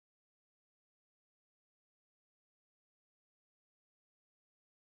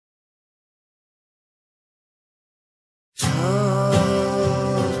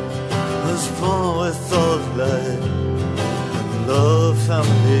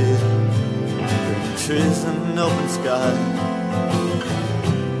trees and open sky.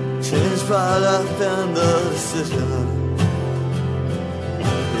 Changed my life and the decision.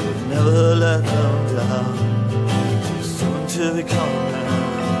 You would never let them down. Too soon to be coming.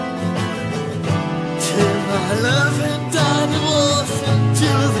 Take my life and die divorcing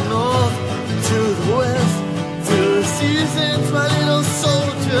to the north, to the west, through the seasons, my little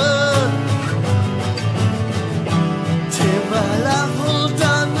soldier. Take my life, hold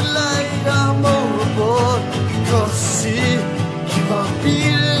down the light, I'm overboard. Cross the sea, keep on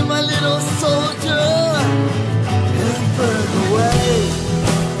beating, my little soldier, and burn away.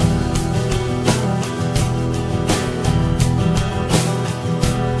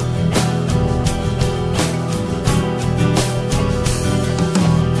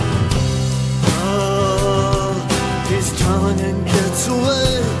 And gets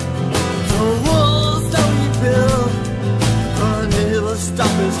away. The walls that we build will never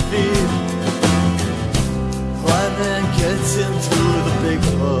stop his feet. White man gets in through the big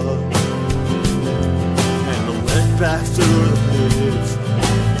door, and the wet back through the paved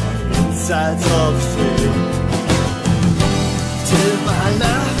on the insides of the street. Till my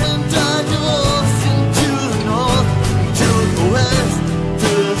life and die divorcing to the north, to the west,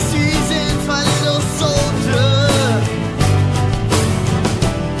 to the seasons, my little soldier.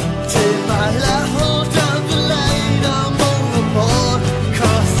 My life, hold down the light, I'm overboard.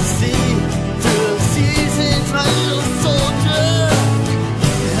 Cross the sea, through the seasons, my little soldier,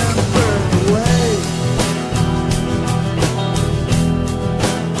 and burn away.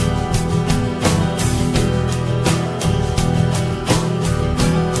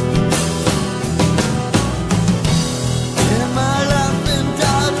 In my life and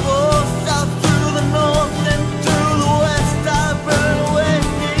died forced out through the north and through the west, I burn away.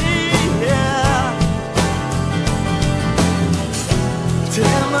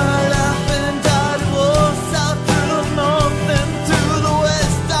 Damn,